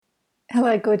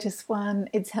Hello, gorgeous one.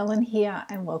 It's Helen here,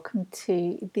 and welcome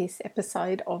to this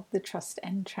episode of the Trust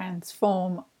and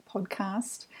Transform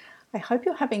podcast. I hope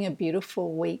you're having a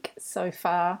beautiful week so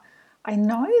far. I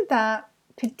know that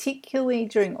particularly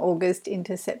during August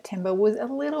into September was a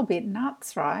little bit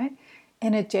nuts, right?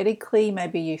 Energetically,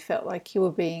 maybe you felt like you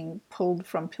were being pulled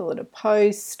from pillar to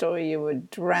post, or you were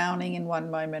drowning in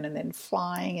one moment and then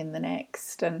flying in the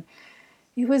next. And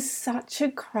it was such a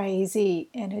crazy,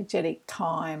 energetic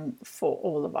time for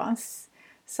all of us.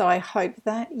 So I hope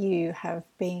that you have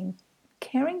been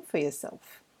caring for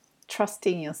yourself,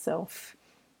 trusting yourself,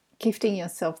 gifting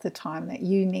yourself the time that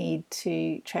you need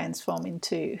to transform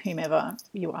into whomever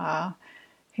you are,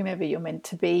 whomever you're meant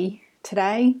to be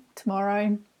today,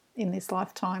 tomorrow, in this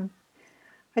lifetime.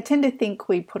 I tend to think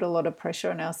we put a lot of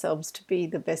pressure on ourselves to be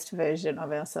the best version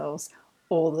of ourselves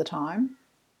all the time.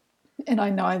 And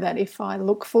I know that if I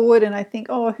look forward and I think,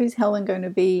 oh, who's Helen going to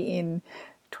be in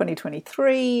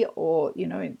 2023 or,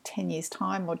 in 10 years'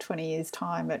 time or 20 years'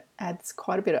 time, it adds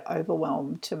quite a bit of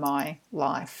overwhelm to my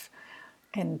life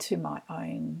and to my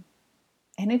own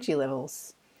energy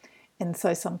levels. And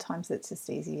so sometimes it's just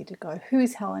easier to go,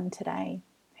 who's Helen today?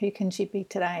 Who can she be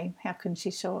today? How can she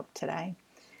show up today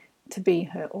to be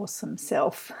her awesome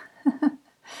self?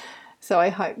 So I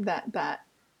hope that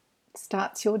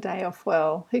starts your day off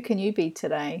well. Who can you be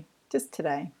today? Just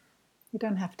today. You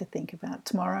don't have to think about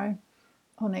tomorrow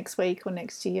or next week or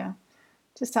next year.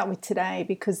 Just start with today,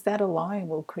 because that alone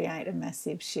will create a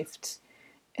massive shift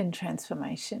and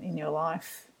transformation in your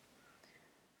life.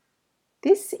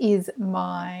 This is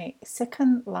my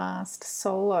second last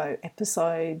solo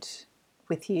episode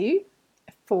with you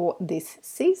for this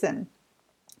season.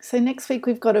 So next week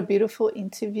we've got a beautiful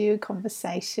interview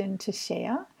conversation to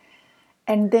share.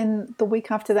 And then the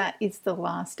week after that is the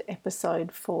last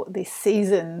episode for this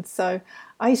season. So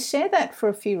I share that for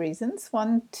a few reasons.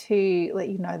 One, to let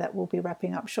you know that we'll be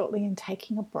wrapping up shortly and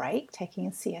taking a break, taking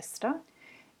a siesta.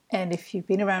 And if you've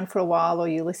been around for a while or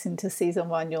you listen to season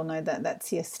one, you'll know that that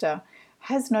siesta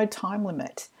has no time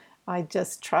limit. I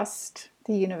just trust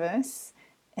the universe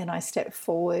and I step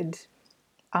forward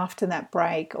after that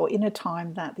break or in a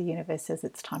time that the universe says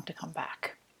it's time to come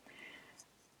back.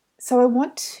 So I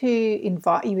want to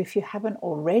invite you, if you haven't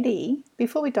already,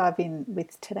 before we dive in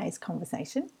with today's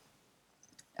conversation,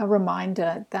 a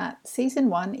reminder that season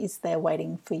one is there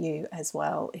waiting for you as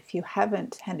well. If you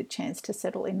haven't had a chance to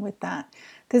settle in with that,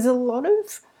 there's a lot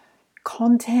of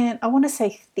content, I want to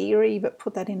say theory, but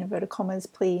put that in inverted commas,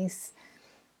 please,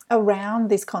 around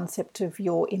this concept of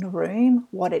your inner room,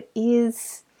 what it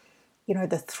is,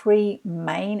 the three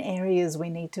main areas we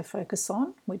need to focus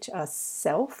on, which are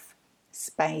self,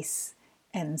 space,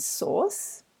 and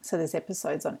source. So there's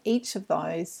episodes on each of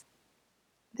those.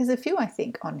 There's a few, I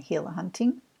think, on healer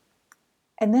hunting.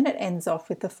 And then it ends off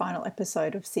with the final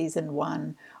episode of season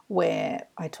one, where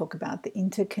I talk about the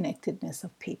interconnectedness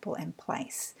of people and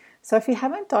place. So if you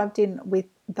haven't dived in with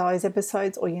those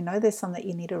episodes, or there's some that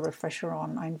you need a refresher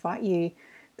on, I invite you,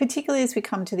 particularly as we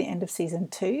come to the end of season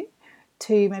two,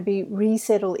 to maybe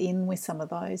resettle in with some of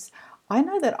those. I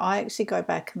know that I actually go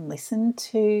back and listen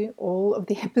to all of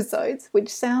the episodes, which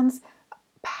sounds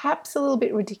perhaps a little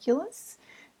bit ridiculous,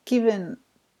 given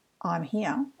I'm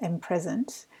here and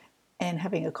present and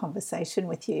having a conversation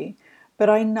with you. But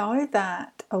I know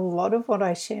that a lot of what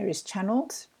I share is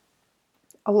channeled.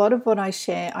 A lot of what I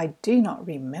share I do not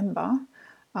remember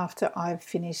after I've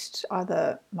finished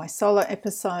either my solo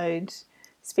episode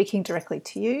speaking directly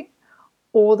to you,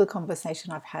 or the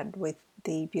conversation I've had with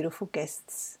the beautiful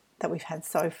guests that we've had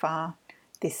so far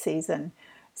this season.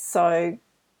 So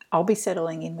I'll be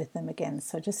settling in with them again.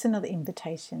 So just another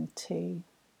invitation to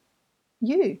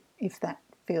you, if that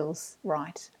feels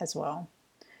right as well.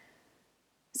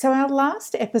 So our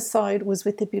last episode was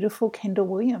with the beautiful Kendall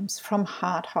Williams from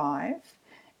Heart Hive,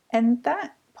 and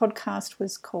that podcast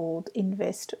was called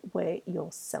Invest Where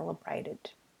You're Celebrated.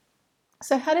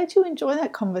 So how did you enjoy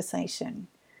that conversation?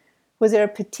 Was there a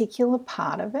particular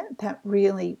part of it that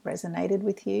really resonated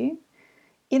with you?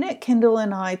 In it, Kendall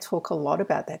and I talk a lot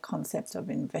about that concept of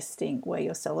investing where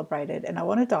you're celebrated, and I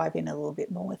want to dive in a little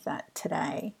bit more with that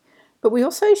today. But we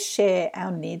also share our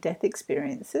near-death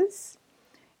experiences,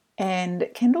 and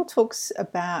Kendall talks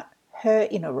about her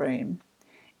inner room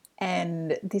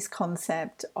and this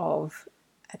concept of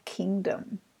a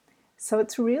kingdom. So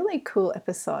it's a really cool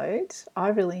episode. I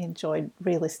really enjoyed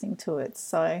re-listening to it.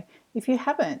 So if you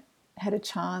haven't had a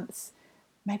chance,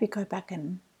 maybe go back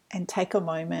and take a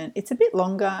moment. It's a bit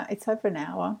longer. It's over an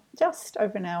hour, just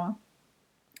over an hour.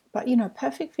 But,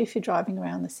 perfect if you're driving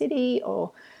around the city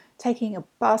or taking a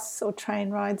bus or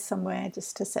train ride somewhere,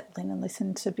 just to settle in and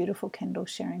listen to beautiful Kendall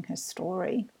sharing her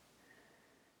story.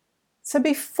 So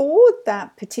before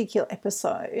that particular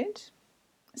episode,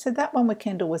 so that one with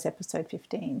Kendall was episode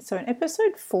 15. So in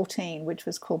episode 14, which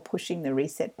was called Pushing the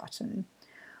Reset Button,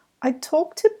 I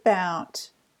talked about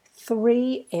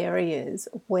 3 areas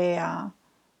where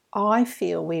I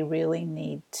feel we really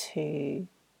need to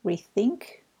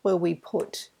rethink where we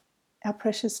put our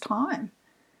precious time.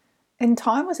 And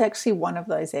time was actually one of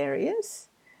those areas.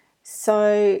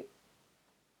 So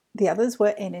the others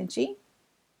were energy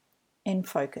and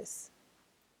focus.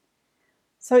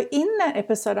 So in that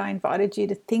episode, I invited you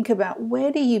to think about,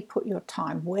 where do you put your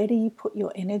time? Where do you put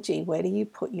your energy? Where do you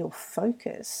put your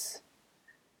focus?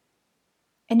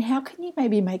 And how can you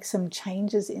maybe make some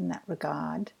changes in that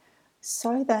regard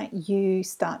so that you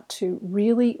start to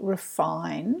really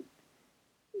refine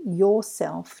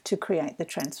yourself to create the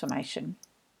transformation?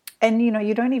 And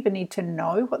you don't even need to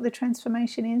know what the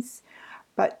transformation is,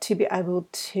 but to be able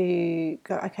to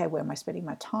go, okay, where am I spending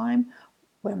my time?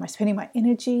 Where am I spending my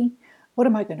energy? What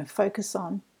am I going to focus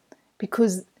on?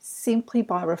 Because simply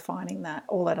by refining that,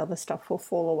 all that other stuff will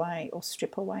fall away or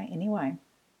strip away anyway.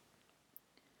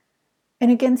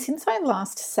 And again, since I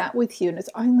last sat with you, and it's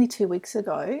only 2 weeks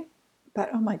ago, but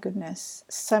oh my goodness,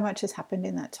 so much has happened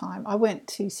in that time. I went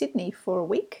to Sydney for a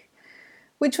week,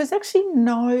 which was actually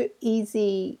no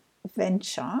easy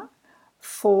venture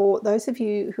for those of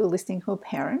you who are listening who are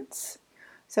parents.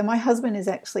 So my husband is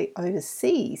actually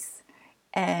overseas,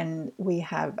 and we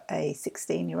have a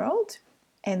 16-year-old.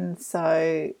 And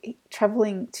so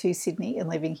traveling to Sydney and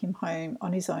leaving him home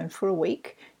on his own for a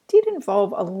week did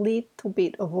involve a little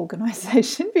bit of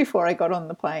organisation before I got on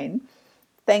the plane.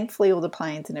 Thankfully, all the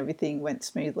planes and everything went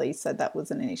smoothly, so that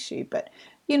wasn't an issue. But,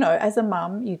 as a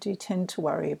mum, you do tend to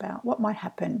worry about what might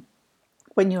happen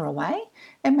when you're away,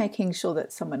 and making sure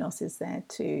that someone else is there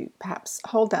to perhaps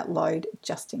hold that load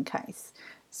just in case.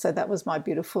 So that was my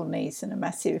beautiful niece, and a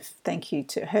massive thank you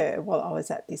to her while I was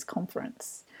at this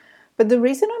conference. But the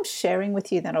reason I'm sharing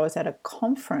with you that I was at a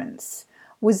conference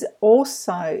was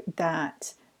also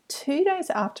that 2 days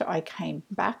after I came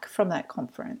back from that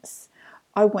conference,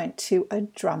 I went to a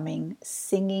drumming,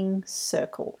 singing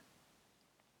circle.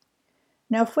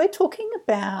 Now, if we're talking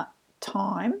about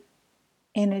time,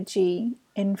 energy,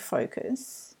 and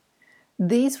focus,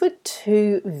 these were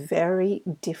 2 very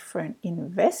different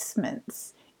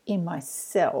investments in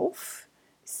myself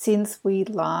since we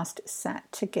last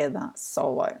sat together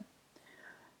solo.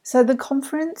 So the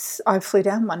conference, I flew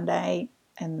down Monday,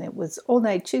 and it was all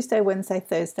day Tuesday, Wednesday,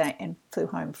 Thursday, and flew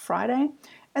home Friday.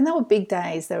 And they were big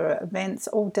days. There were events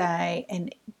all day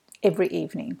and every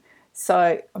evening.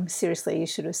 So seriously, you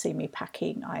should have seen me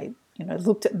packing. I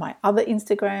looked at my other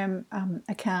Instagram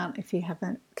account. If you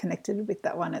haven't connected with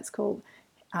that one, it's called,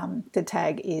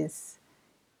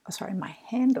 my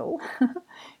handle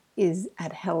is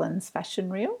at Helen's Fashion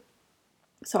Reel.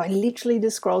 So I literally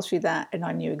just scrolled through that, and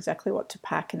I knew exactly what to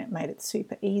pack, and it made it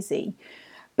super easy.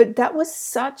 But that was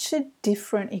such a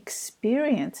different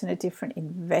experience and a different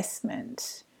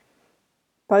investment,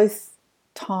 both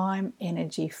time,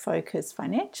 energy, focus,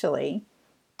 financially,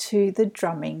 to the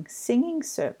drumming, singing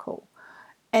circle.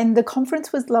 And the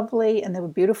conference was lovely, and there were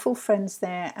beautiful friends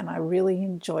there, and I really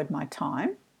enjoyed my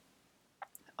time.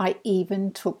 I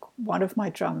even took one of my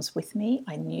drums with me.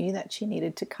 I knew that she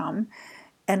needed to come,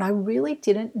 and I really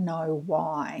didn't know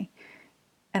why.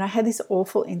 And I had this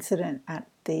awful incident at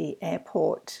the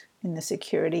airport in the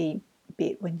security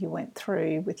bit when you went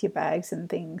through with your bags and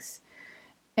things.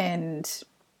 And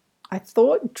I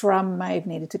thought drum may have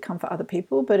needed to come for other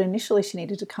people, but initially she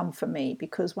needed to come for me,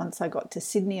 because once I got to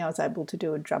Sydney, I was able to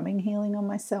do a drumming healing on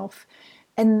myself.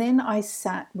 And then I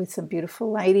sat with some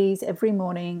beautiful ladies every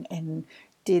morning and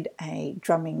did a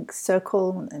drumming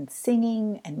circle and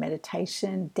singing and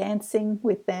meditation, dancing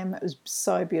with them. It was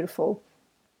so beautiful.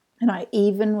 And I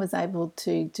even was able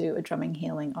to do a drumming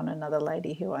healing on another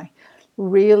lady who I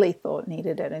really thought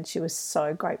needed it, and she was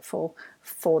so grateful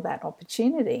for that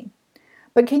opportunity.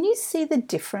 But can you see the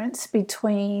difference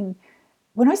between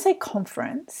when I say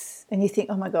conference and you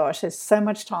think, oh my gosh, there's so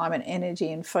much time and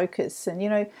energy and focus,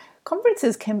 and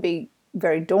conferences can be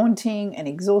very daunting and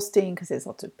exhausting because there's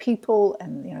lots of people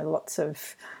and lots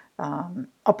of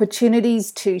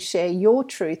opportunities to share your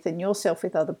truth and yourself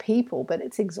with other people, but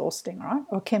it's exhausting, right?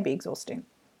 Or it can be exhausting.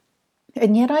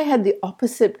 And yet I had the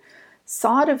opposite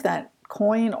side of that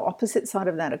coin, opposite side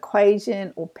of that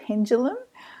equation or pendulum,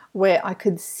 where I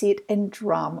could sit and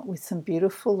drum with some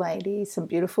beautiful ladies, some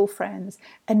beautiful friends,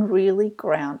 and really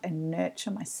ground and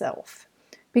nurture myself.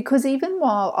 Because even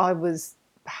while I was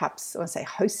perhaps, I want to say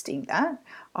hosting that,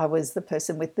 I was the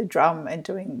person with the drum and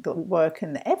doing the work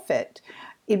and the effort,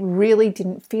 it really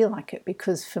didn't feel like it,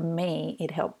 because for me,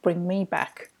 it helped bring me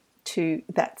back to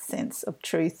that sense of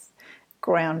truth,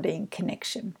 grounding,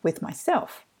 connection with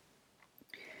myself.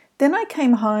 Then I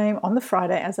came home on the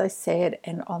Friday, as I said,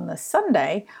 and on the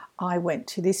Sunday, I went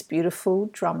to this beautiful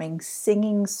drumming,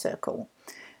 singing circle.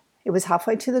 It was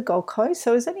halfway to the Gold Coast,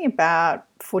 so it was only about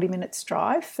 40 minutes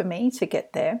drive for me to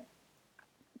get there.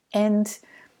 And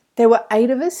there were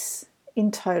 8 of us in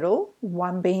total,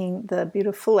 one being the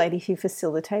beautiful lady who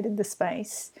facilitated the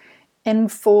space.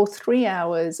 And for 3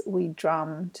 hours, we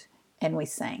drummed and we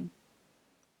sang.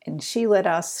 And she led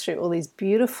us through all these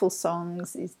beautiful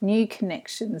songs, these new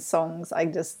connection songs.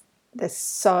 They're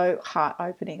so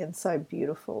heart-opening and so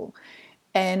beautiful.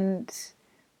 And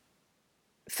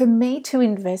for me to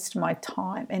invest my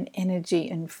time and energy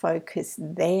and focus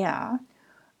there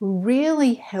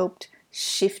really helped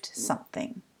shift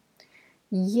something.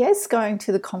 Yes, going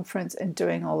to the conference and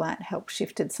doing all that helped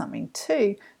shifted something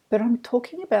too, but I'm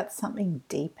talking about something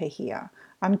deeper here.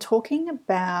 I'm talking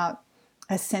about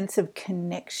a sense of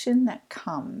connection that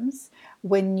comes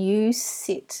when you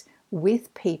sit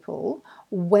with people,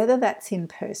 whether that's in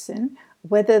person,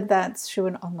 whether that's through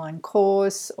an online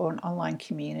course or an online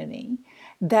community,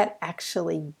 that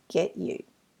actually get you.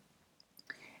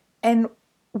 And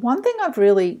one thing I've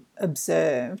really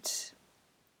observed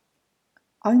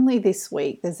only this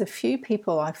week, there's a few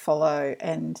people I follow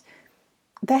and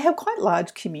they have quite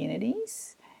large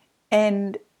communities,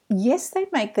 and yes, they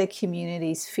make their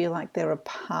communities feel like they're a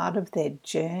part of their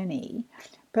journey,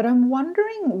 but I'm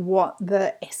wondering what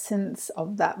the essence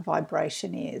of that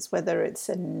vibration is, whether it's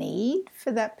a need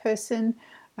for that person,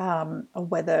 or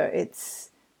whether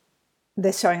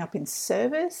they're showing up in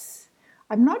service.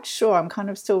 I'm not sure. I'm kind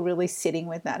of still really sitting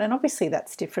with that. And obviously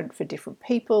that's different for different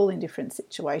people in different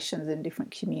situations and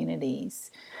different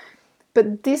communities.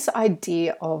 But this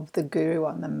idea of the guru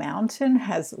on the mountain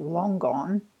has long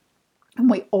gone, and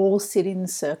we all sit in a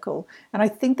circle. And I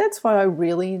think that's why I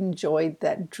really enjoyed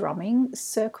that drumming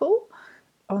circle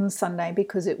on Sunday,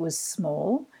 because it was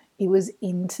small, it was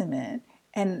intimate.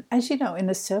 And as you know, in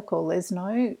a circle, there's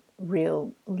no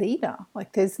real leader.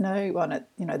 Like there's no one at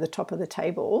the top of the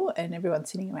table and everyone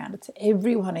sitting around. It's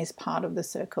everyone is part of the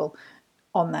circle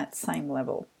on that same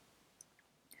level.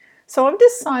 So I've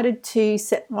decided to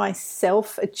set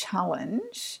myself a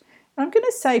challenge. I'm going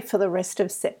to say for the rest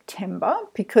of September,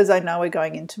 because I know we're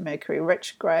going into Mercury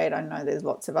retrograde. I know there's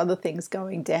lots of other things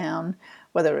going down,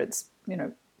 whether it's,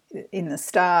 in the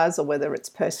stars or whether it's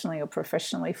personally or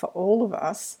professionally for all of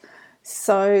us.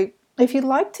 So if you'd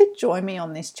like to join me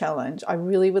on this challenge, I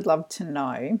really would love to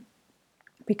know,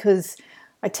 because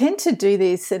I tend to do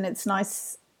this and it's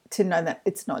nice to know that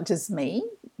it's not just me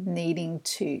needing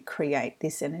to create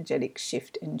this energetic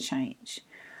shift and change.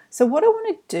 So what I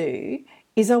want to do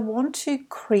is I want to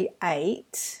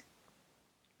create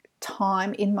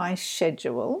time in my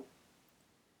schedule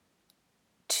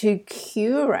to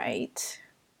curate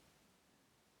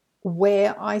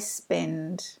where I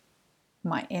spend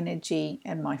my energy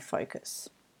and my focus.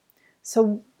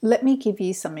 So let me give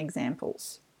you some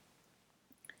examples.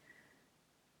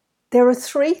 There are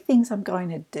 3 things I'm going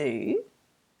to do,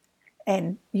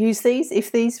 and use these.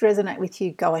 If these resonate with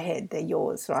you, go ahead, they're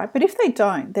yours, right? But if they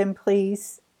don't, then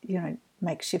please,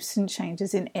 make shifts and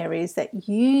changes in areas that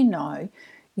you know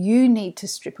you need to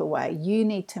strip away, you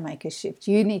need to make a shift,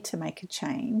 you need to make a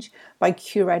change by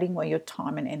curating where your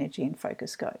time and energy and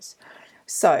focus goes.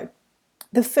 So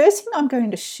the first thing I'm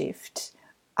going to shift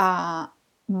are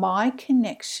my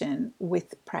connection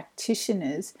with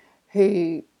practitioners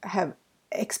who have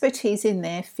expertise in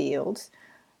their field,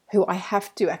 who I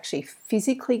have to actually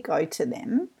physically go to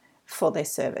them for their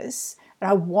service. And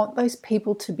I want those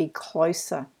people to be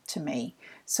closer to me.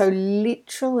 So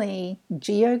literally,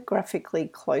 geographically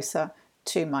closer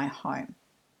to my home.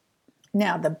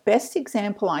 Now, the best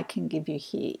example I can give you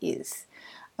here is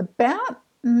about,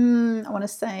 I want to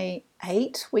say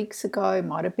 8 weeks ago,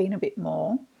 might have been a bit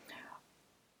more.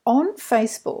 On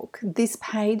Facebook, this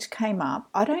page came up.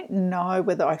 I don't know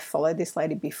whether I followed this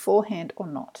lady beforehand or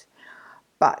not,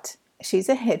 but she's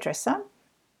a hairdresser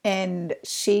and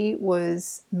she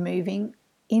was moving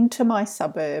into my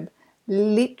suburb,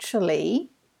 literally,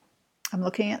 I'm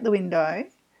looking out the window,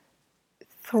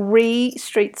 3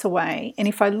 streets away. And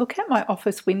if I look at my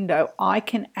office window, I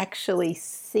can actually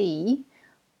see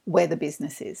where the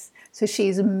business is. So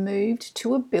she's moved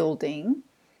to a building.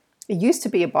 It used to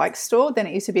be a bike store, then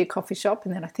it used to be a coffee shop,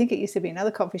 and then I think it used to be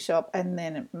another coffee shop, and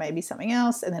then maybe something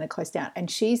else, and then it closed down. And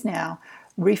she's now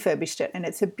refurbished it, and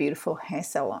it's a beautiful hair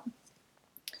salon.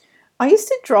 I used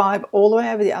to drive all the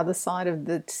way over the other side of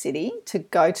the city to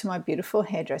go to my beautiful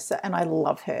hairdresser, and I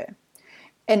love her.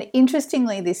 And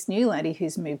interestingly, this new lady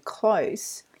who's moved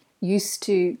close used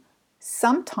to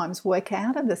sometimes work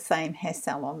out of the same hair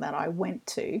salon that I went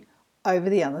to over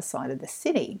the other side of the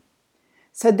city.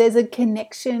 So there's a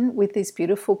connection with this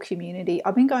beautiful community.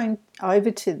 I've been going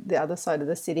over to the other side of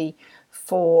the city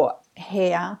for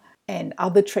hair and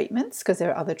other treatments, because there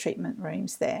are other treatment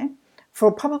rooms there,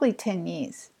 for probably 10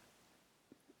 years.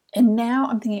 And now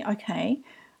I'm thinking, okay,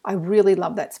 I really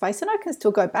love that space and I can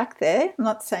still go back there. I'm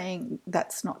not saying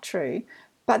that's not true,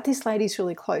 but this lady's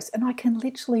really close and I can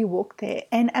literally walk there.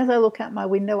 And as I look out my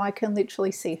window, I can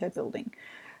literally see her building.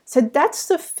 So that's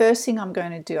the first thing I'm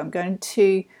going to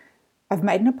do. I've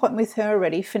made an appointment with her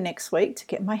already for next week to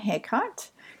get my hair cut.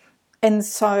 And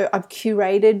so I've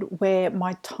curated where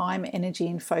my time, energy,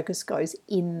 and focus goes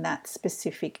in that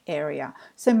specific area.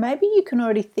 So maybe you can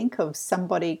already think of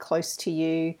somebody close to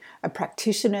you, a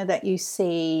practitioner that you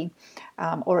see,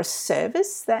 or a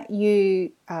service that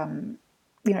you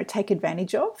take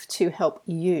advantage of to help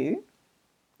you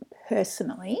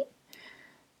personally.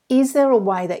 Is there a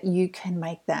way that you can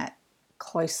make that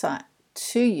closer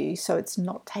to you so it's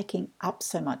not taking up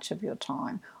so much of your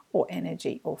time or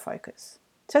energy or focus?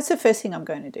 So that's the first thing I'm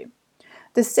going to do.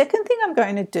 The second thing I'm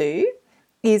going to do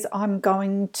is I'm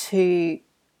going to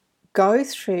go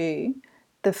through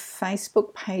the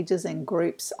Facebook pages and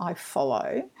groups I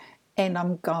follow, and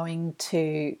I'm going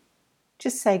to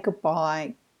just say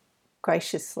goodbye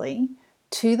graciously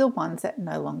to the ones that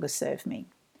no longer serve me.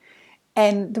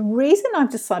 And the reason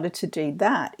I've decided to do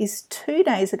that is 2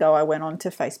 days ago I went onto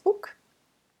Facebook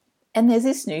and there's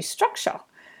this new structure.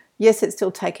 Yes, it's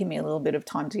still taking me a little bit of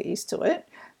time to get used to it,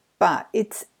 but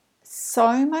it's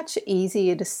so much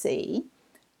easier to see.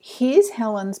 Here's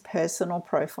Helen's personal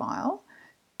profile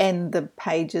and the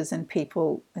pages and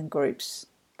people and groups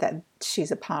that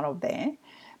she's a part of there.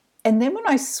 And then when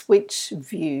I switch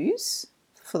views,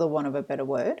 for the want of a better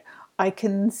word, I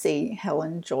can see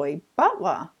Helen Joy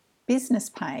Butler business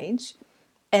page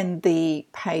and the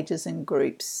pages and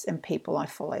groups and people I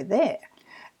follow there.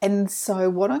 And so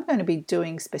what I'm going to be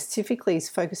doing specifically is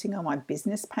focusing on my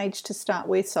business page to start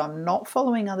with. So I'm not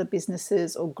following other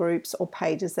businesses or groups or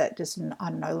pages that just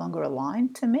are no longer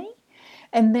aligned to me.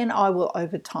 And then I will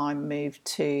over time move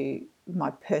to my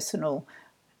personal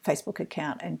Facebook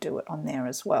account and do it on there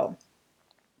as well.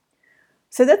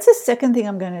 So that's the second thing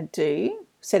I'm going to do,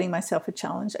 setting myself a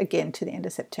challenge again to the end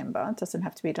of September. It doesn't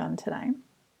have to be done today.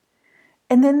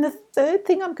 And then the third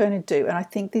thing I'm going to do, and I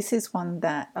think this is one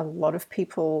that a lot of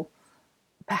people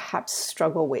perhaps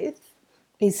struggle with,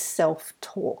 is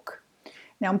self-talk.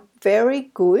 Now, I'm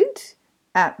very good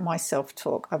at my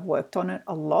self-talk. I've worked on it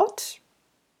a lot.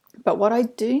 But what I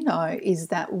do know is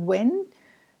that when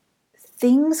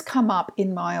things come up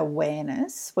in my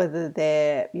awareness, whether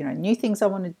they're new things I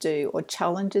want to do or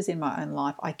challenges in my own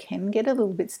life, I can get a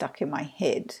little bit stuck in my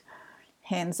head.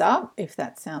 Hands up if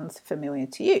that sounds familiar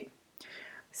to you.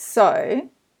 So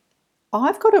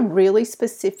I've got a really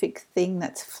specific thing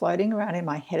that's floating around in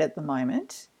my head at the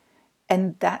moment,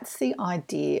 and that's the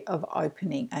idea of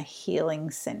opening a healing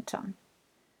centre.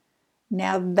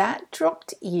 Now that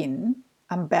dropped in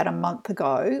about a month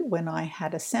ago when I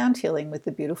had a sound healing with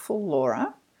the beautiful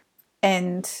Laura,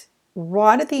 and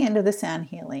right at the end of the sound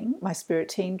healing, my spirit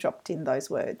team dropped in those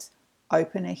words,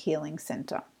 open a healing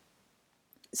centre.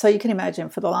 So you can imagine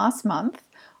for the last month,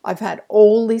 I've had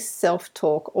all this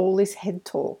self-talk, all this head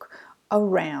talk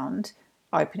around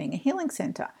opening a healing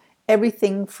centre.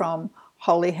 Everything from,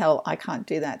 holy hell, I can't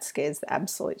do that, scares the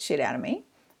absolute shit out of me,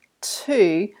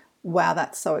 to, wow,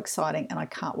 that's so exciting and I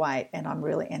can't wait and I'm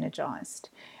really energized.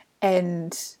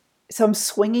 And so I'm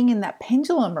swinging in that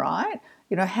pendulum, right?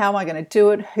 How am I going to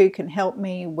do it? Who can help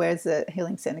me? Where's the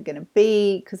healing centre going to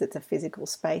be? Because it's a physical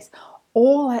space.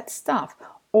 All that stuff,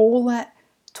 all that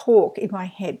talk in my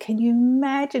head. Can you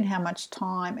imagine how much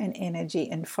time and energy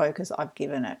and focus I've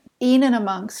given it? In and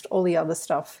amongst all the other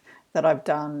stuff that I've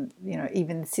done,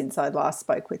 even since I last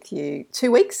spoke with you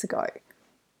 2 weeks ago.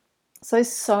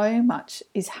 So much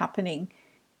is happening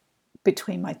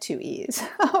between my two ears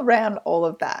around all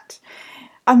of that.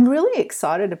 I'm really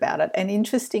excited about it. And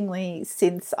interestingly,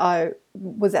 since I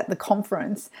was at the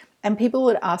conference and people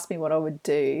would ask me what I would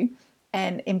do,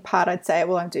 and in part I'd say,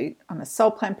 well, I'm a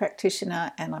soul plan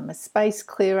practitioner and I'm a space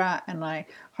clearer and I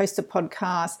host a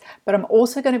podcast, but I'm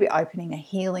also going to be opening a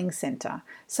healing center.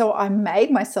 So I made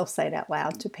myself say it out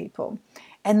loud to people.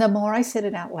 And the more I said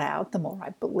it out loud, the more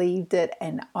I believed it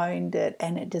and owned it,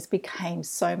 and it just became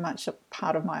so much a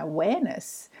part of my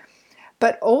awareness.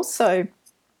 But also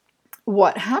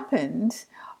what happened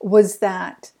was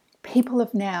that people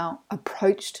have now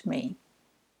approached me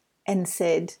and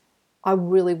said, I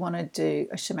really want to do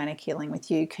a shamanic healing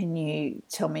with you. Can you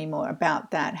tell me more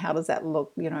about that? How does that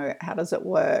look? How does it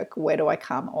work? Where do I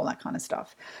come? All that kind of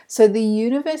stuff. So the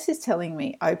universe is telling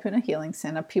me, open a healing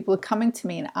center. People are coming to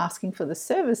me and asking for the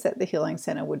service that the healing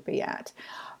center would be at.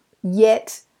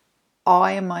 Yet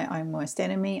I am my own worst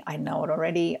enemy. I know it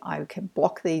already. I can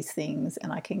block these things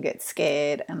and I can get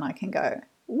scared and I can go,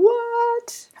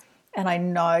 what? And I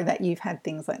know that you've had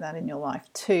things like that in your life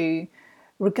too,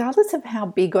 regardless of how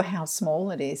big or how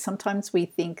small it is. Sometimes we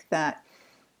think that,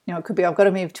 it could be I've got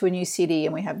to move to a new city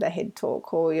and we have the head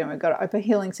talk, or, we've got to open a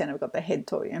healing center, we've got the head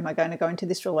talk. Am I going to go into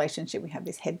this relationship? We have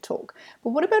this head talk. But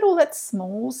what about all that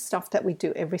small stuff that we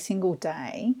do every single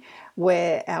day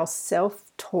where our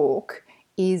self-talk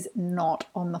is not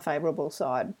on the favorable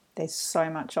side? There's so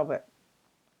much of it.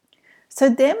 So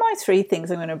they're my three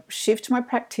things. I'm going to shift my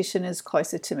practitioners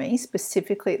closer to me,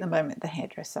 specifically at the moment the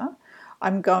hairdresser.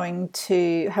 I'm going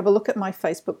to have a look at my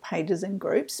Facebook pages and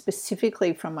groups,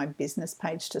 specifically from my business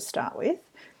page to start with,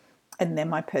 and then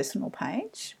my personal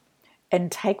page,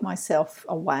 and take myself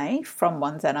away from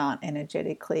ones that aren't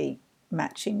energetically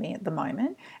matching me at the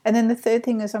moment. And then the third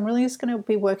thing is I'm really just going to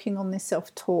be working on this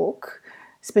self-talk,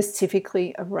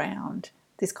 specifically around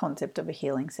this concept of a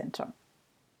healing center.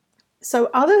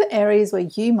 So other areas where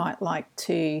you might like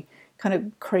to kind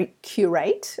of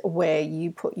curate where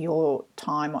you put your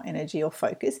time or energy or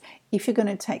focus, if you're going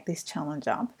to take this challenge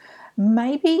up,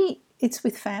 maybe it's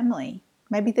with family.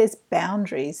 Maybe there's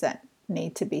boundaries that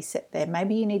need to be set there.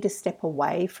 Maybe you need to step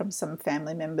away from some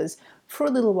family members for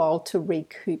a little while to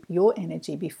recoup your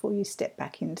energy before you step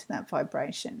back into that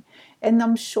vibration. And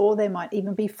I'm sure there might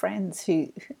even be friends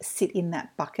who sit in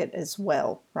that bucket as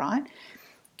well, right?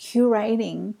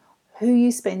 Curating who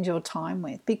you spend your time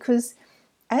with, because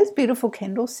as beautiful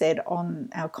Kendall said on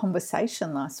our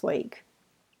conversation last week,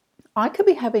 I could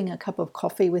be having a cup of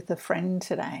coffee with a friend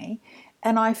today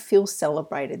and I feel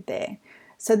celebrated there.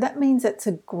 So that means it's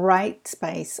a great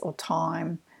space or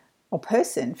time or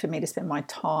person for me to spend my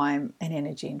time and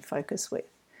energy and focus with.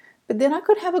 But then I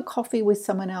could have a coffee with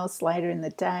someone else later in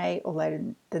the day or later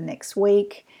in the next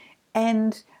week,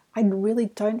 and I really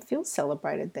don't feel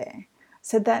celebrated there.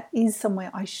 So that is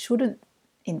somewhere I shouldn't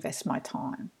invest my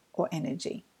time or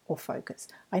energy or focus.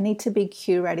 I need to be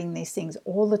curating these things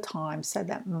all the time so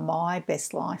that my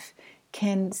best life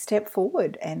can step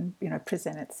forward and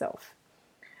present itself.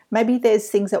 Maybe there's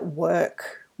things at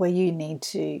work where you need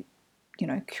to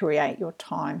create your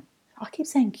time. I keep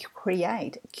saying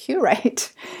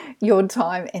curate your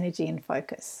time, energy and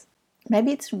focus.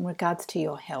 Maybe it's in regards to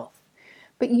your health,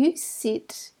 but this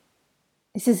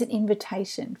is an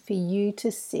invitation for you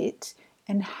to sit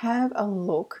and have a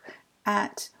look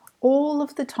at all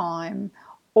of the time,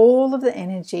 all of the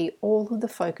energy, all of the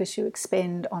focus you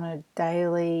expend on a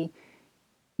daily,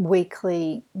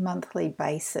 weekly, monthly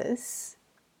basis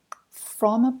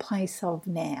from a place of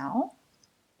now,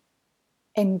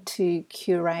 and to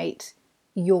curate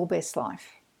your best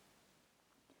life.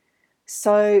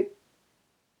 So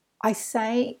I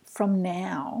say from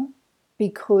now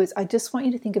because I just want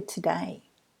you to think of today.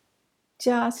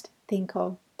 Just think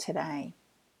of today.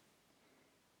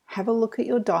 Have a look at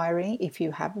your diary. If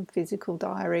you have a physical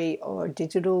diary or a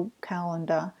digital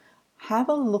calendar, have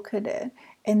a look at it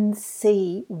and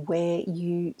see where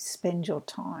you spend your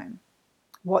time,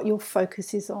 what your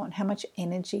focus is on, how much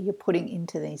energy you're putting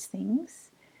into these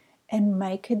things, and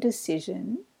make a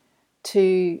decision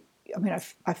to,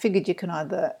 I figured you can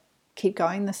either keep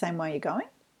going the same way you're going,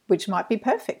 which might be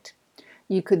perfect.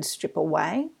 You could strip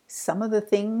away some of the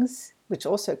things, which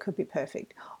also could be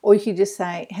perfect. Or you could just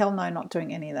say, hell no, not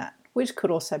doing any of that, which could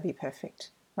also be perfect,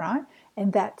 right?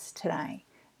 And that's today.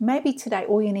 Maybe today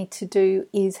all you need to do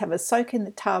is have a soak in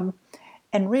the tub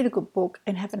and read a good book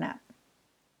and have a nap,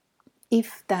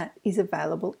 if that is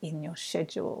available in your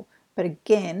schedule. But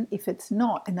again, if it's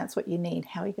not and that's what you need,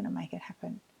 how are you going to make it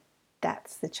happen?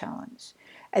 That's the challenge.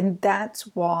 And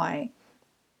that's why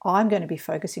I'm going to be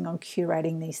focusing on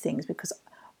curating these things, because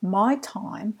my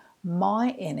time,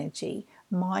 my energy,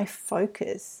 my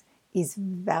focus is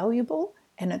valuable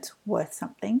and it's worth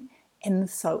something, and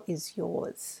so is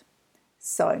yours.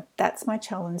 So that's my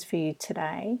challenge for you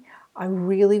today. I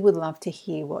really would love to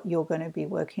hear what you're going to be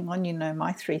working on. You know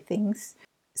my 3 things.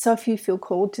 So if you feel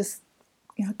called, just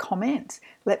comment.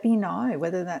 Let me know,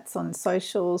 whether that's on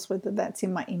socials, whether that's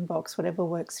in my inbox, whatever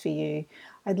works for you.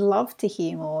 I'd love to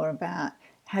hear more about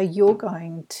how you're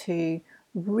going to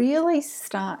really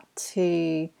start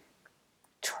to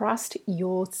trust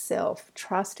yourself,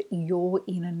 trust your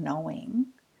inner knowing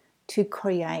to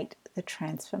create the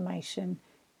transformation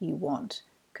you want.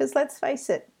 Because let's face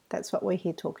it, that's what we're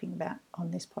here talking about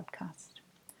on this podcast.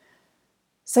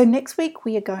 So next week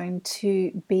we are going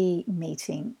to be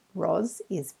meeting Roz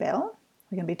Isbell.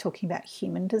 We're going to be talking about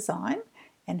human design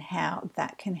and how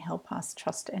that can help us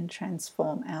trust and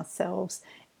transform ourselves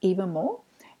even more.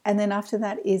 And then after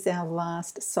that is our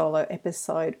last solo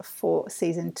episode for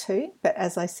season 2. But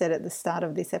as I said at the start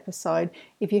of this episode,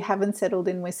 if you haven't settled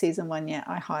in with season 1 yet,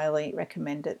 I highly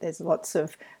recommend it. There's lots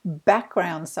of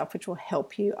background stuff which will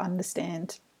help you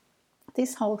understand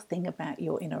this whole thing about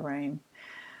your inner room.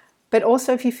 But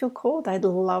also, if you feel called, I'd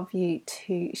love you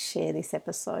to share this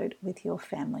episode with your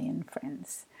family and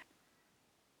friends.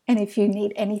 And if you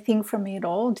need anything from me at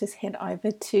all, just head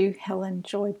over to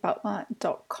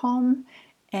helenjoybutler.com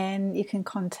and you can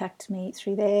contact me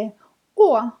through there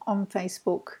or on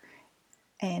Facebook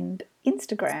and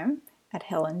Instagram at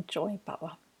Helen Joy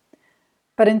Butler.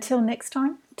 But until next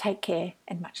time, take care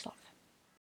and much love.